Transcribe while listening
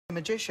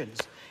magicians.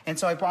 And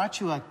so I brought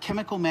you a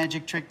chemical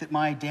magic trick that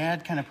my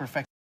dad kind of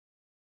perfected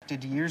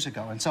years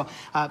ago. And so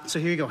so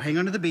here you go. Hang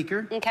onto the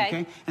beaker.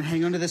 Okay. And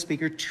hang onto the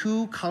speaker.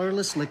 2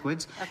 colorless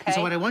liquids. Okay. And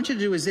so what I want you to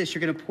do is this.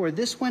 You're going to pour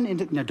this one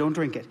into... No, don't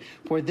drink it.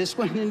 Pour this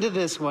one into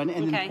this one,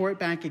 and then pour it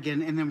back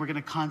again, and then we're going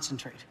to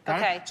concentrate.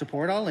 Got it? So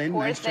pour it all in.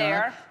 Pour nice it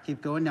there. job.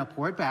 Keep going. Now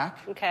pour it back.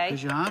 Okay. Good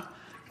job.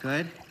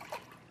 Good.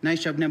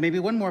 Nice job. Now maybe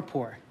one more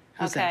pour.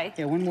 How's that?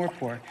 Yeah, one more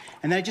pour.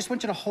 And then I just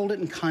want you to hold it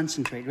and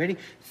concentrate. Ready?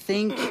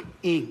 Think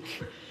ink.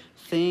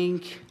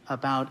 Think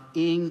about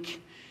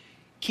ink.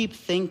 Keep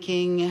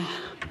thinking.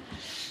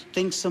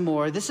 Think some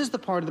more. This is the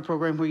part of the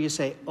program where you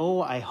say,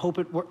 oh, I hope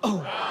it works. Oh,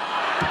 isn't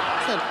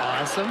that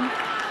awesome?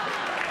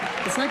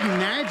 It's like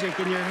magic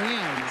in your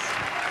hands.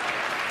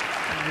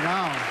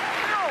 Wow.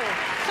 Wow.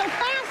 So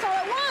fast all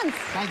at once.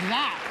 Like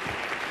that.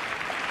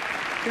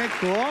 Isn't that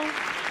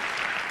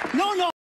cool? No, no.